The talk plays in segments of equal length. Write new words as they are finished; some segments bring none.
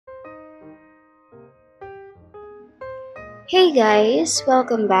Hey guys,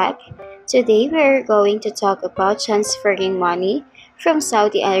 welcome back. Today we are going to talk about transferring money from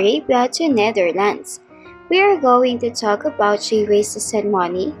Saudi Arabia to Netherlands. We are going to talk about 3 ways to send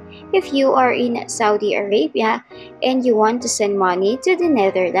money if you are in Saudi Arabia and you want to send money to the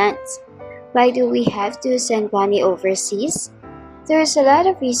Netherlands. Why do we have to send money overseas? There's a lot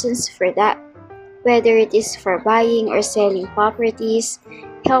of reasons for that. Whether it is for buying or selling properties,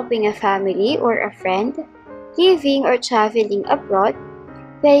 helping a family or a friend, living or traveling abroad,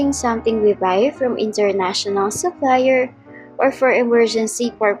 paying something we buy from international supplier, or for emergency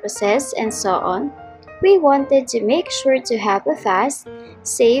purposes and so on, we wanted to make sure to have a fast,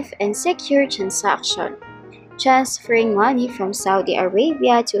 safe, and secure transaction. Transferring money from Saudi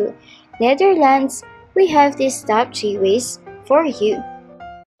Arabia to Netherlands, we have these top 3 ways for you.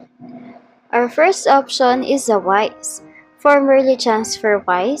 Our first option is the WISE. Formerly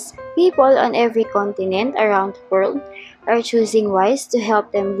TransferWise, people on every continent around the world are choosing WISE to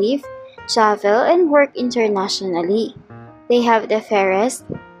help them live, travel, and work internationally. They have the fairest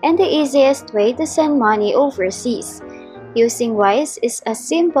and the easiest way to send money overseas. Using WISE is as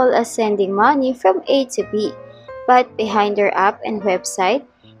simple as sending money from A to B, but behind their app and website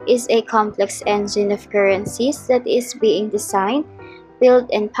is a complex engine of currencies that is being designed, built,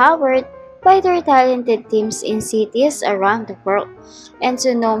 and powered by their talented teams in cities around the world. And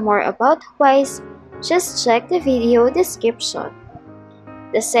to know more about WISE, just check the video description.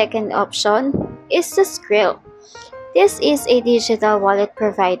 The second option is the Skrill. This is a digital wallet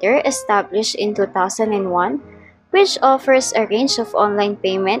provider established in 2001, which offers a range of online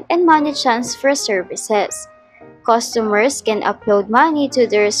payment and money transfer services. Customers can upload money to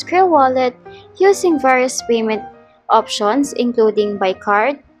their Skrill wallet using various payment options including by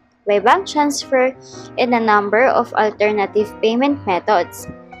card, by bank transfer, and a number of alternative payment methods.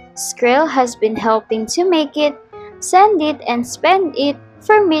 Skrill has been helping to make it, send it, and spend it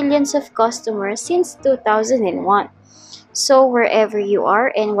for millions of customers since 2001. So wherever you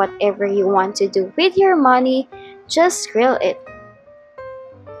are and whatever you want to do with your money, just Skrill it.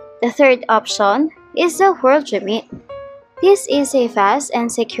 The third option is the World Remit. This is a fast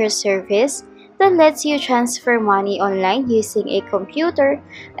and secure service that lets you transfer money online using a computer,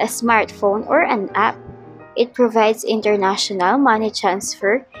 a smartphone, or an app. It provides international money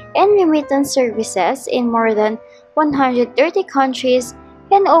transfer and remittance services in more than 130 countries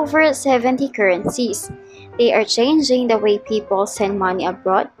and over 70 currencies. They are changing the way people send money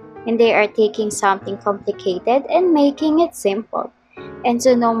abroad, and they are taking something complicated and making it simple. And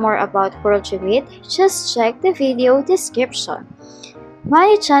to know more about World Remit, just check the video description.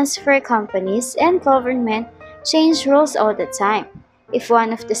 Money transfer companies and government change rules all the time. If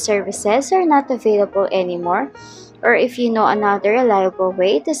one of the services are not available anymore, or if you know another reliable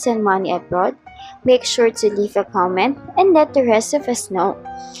way to send money abroad, make sure to leave a comment and let the rest of us know.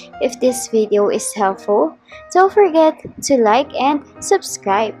 If this video is helpful, don't forget to like and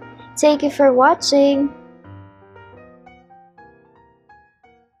subscribe. Thank you for watching.